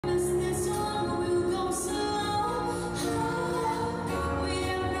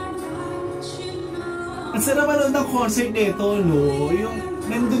Ang sarap manood ng concert nito, no? Yung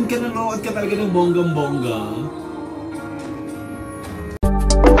nandun ka, nanood ka talaga ng bonggang-bongga.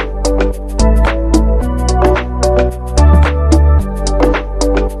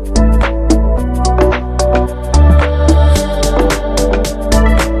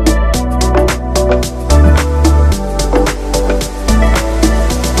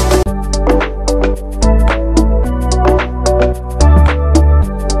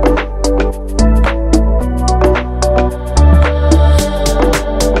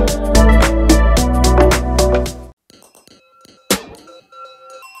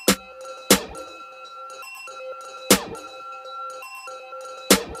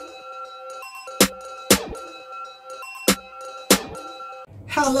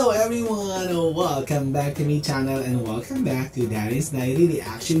 Hello everyone! Welcome back to my channel and welcome back to Darren's Nightly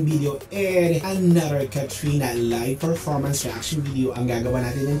Reaction Video and another Katrina live performance reaction video. Ang gagawa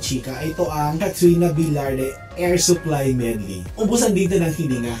natin ng chika, ito ang Katrina Velarde Air Supply Medley. Ubusan dito ng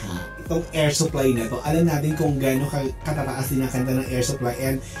hininga ha. Itong air supply na to, alam natin kung gaano katataas din ang kanta ng air supply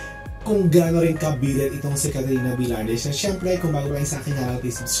and kung gaano rin kabilat itong si Katrina Velarde. So syempre, kung bago pa sa aking channel,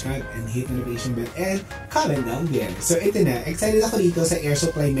 please subscribe and hit the notification bell and comment down there. So ito na, excited ako dito sa air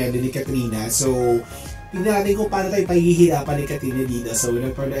supply medley ni Katrina. So tignan natin kung paano tayo pahihirapan ni Katrina dito. So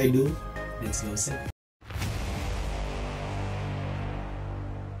without further ado, let's go set.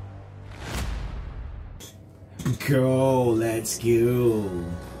 Go, let's go.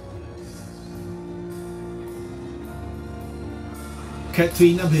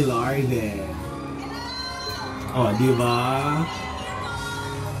 Katrina Velarde. Oh, di ba?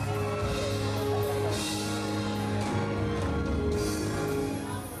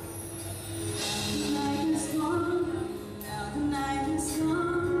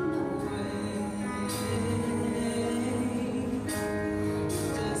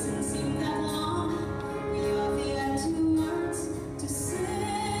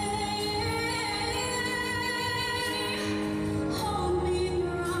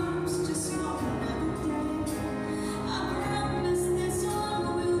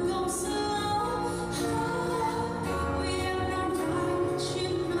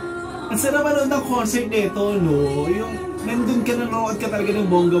 Ang sarap manood ng concert nito, no? Yung nandun ka, nanood ka talaga ng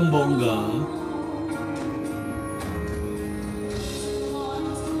bonggang-bongga.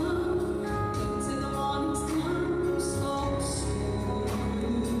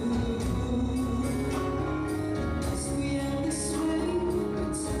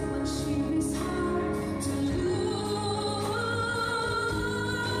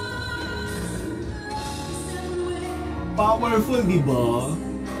 Powerful, di ba?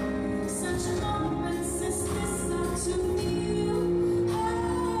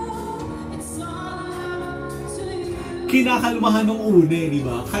 Kinakalmahan nung una eh, di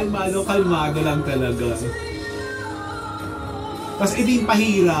ba? Kalmado lang talaga. Tapos hindi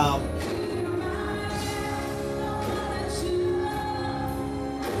pahirap.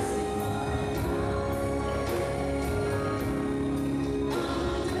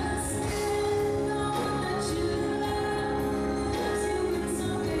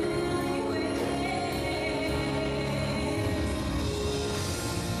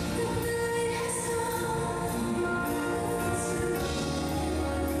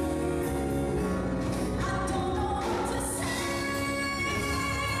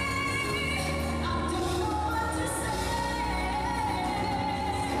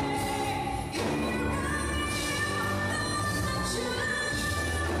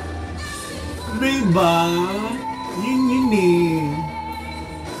 Diba? Yun eh.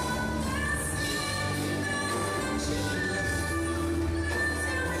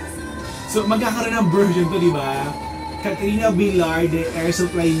 So magkakaroon ng version to, diba? Katrina Velarde Air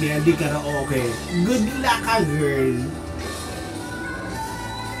Supply Medley Karaoke. Good luck ka, girl!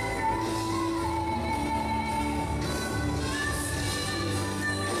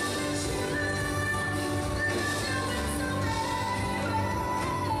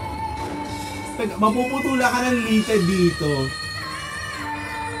 Mapuputula ka ng lita dito.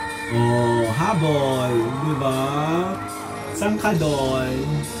 Oh, habol, di ba? Saan ka doon?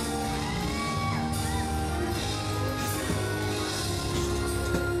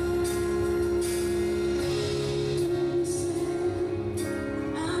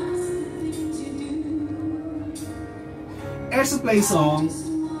 Air supply song,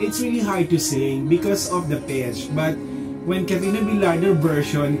 it's really hard to sing because of the pitch, but when Katrina Velarde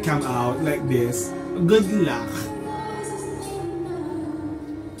version come out like this, good luck.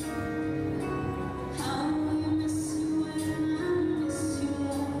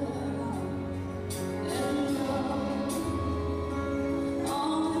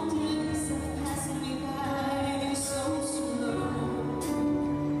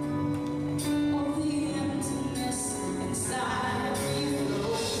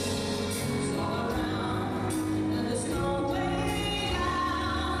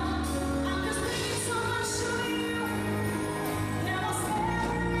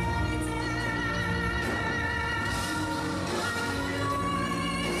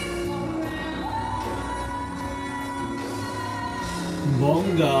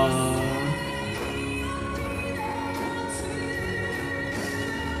 Bongga.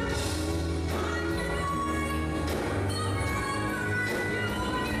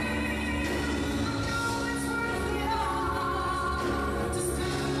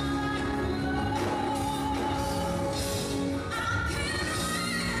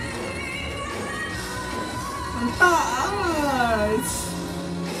 Ang taas!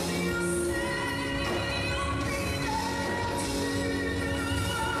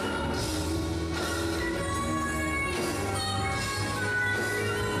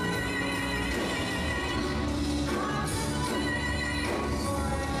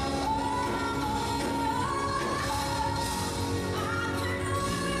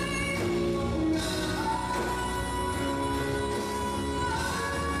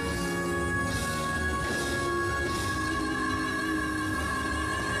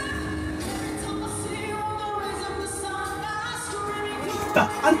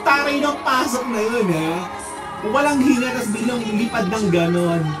 Ang taray ng pasok na yun, ha? Walang hinga, tas biglang lipad ng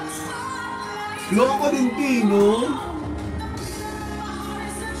ganon. Loko din din, no?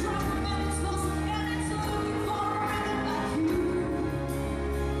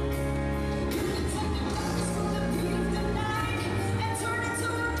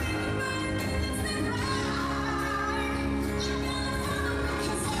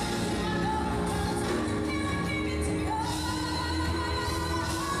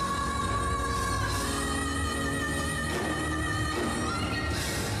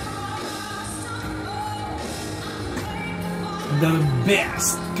 The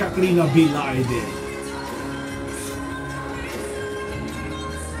best, Katrina Velarde.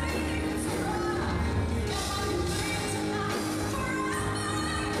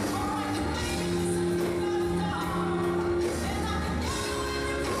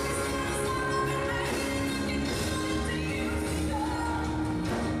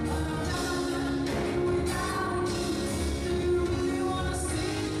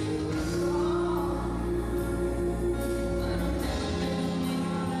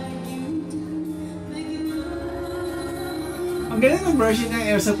 Ang ganda ng version ng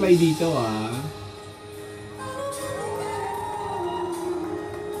air supply dito, ah.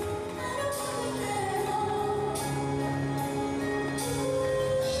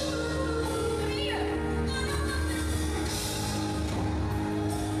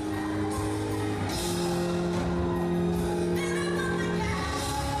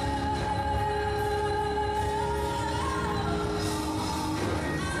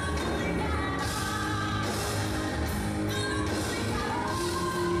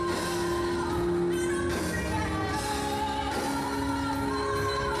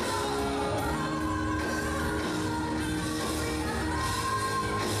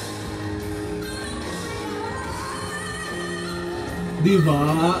 Diba?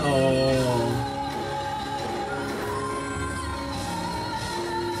 Oh.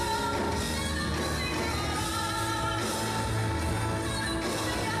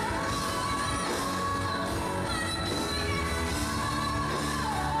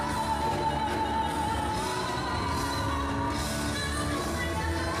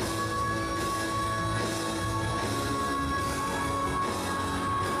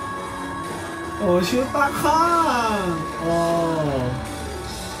 Oh, shoot ka! Oh.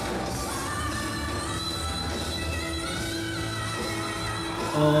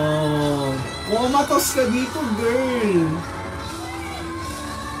 Oh. Kumatos ka dito, girl.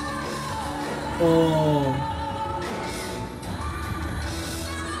 Oh.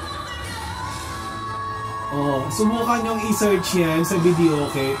 Oh, subukan nyong i-search yan sa video,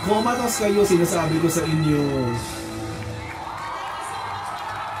 okay? Kumatos kayo, sinasabi ko sa inyo.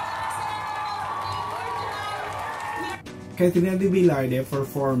 Katrina Velarde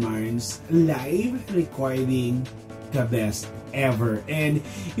performance live recording the best ever. And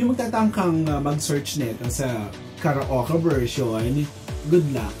yung magtatangkang mag-search nito sa karaoke version, good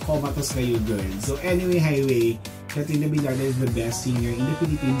luck, kumatos kayo, girl. So anyway, highway, Katrina Velarde is the best singer in the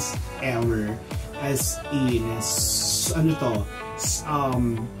Philippines ever. As in, ano to,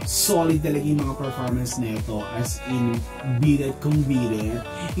 solid talaga yung mga performance nito. As in, beat it kung beat it.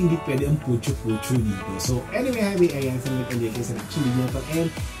 Hindi pwede ang pucho-pucho dito. So anyway, highway, ayan, sa mga kandiya sa reaction video to. And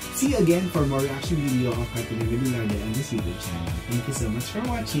see you again for more reaction video of Katrina Velarde on this YouTube channel. Thank you so much for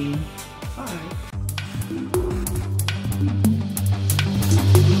watching. Bye!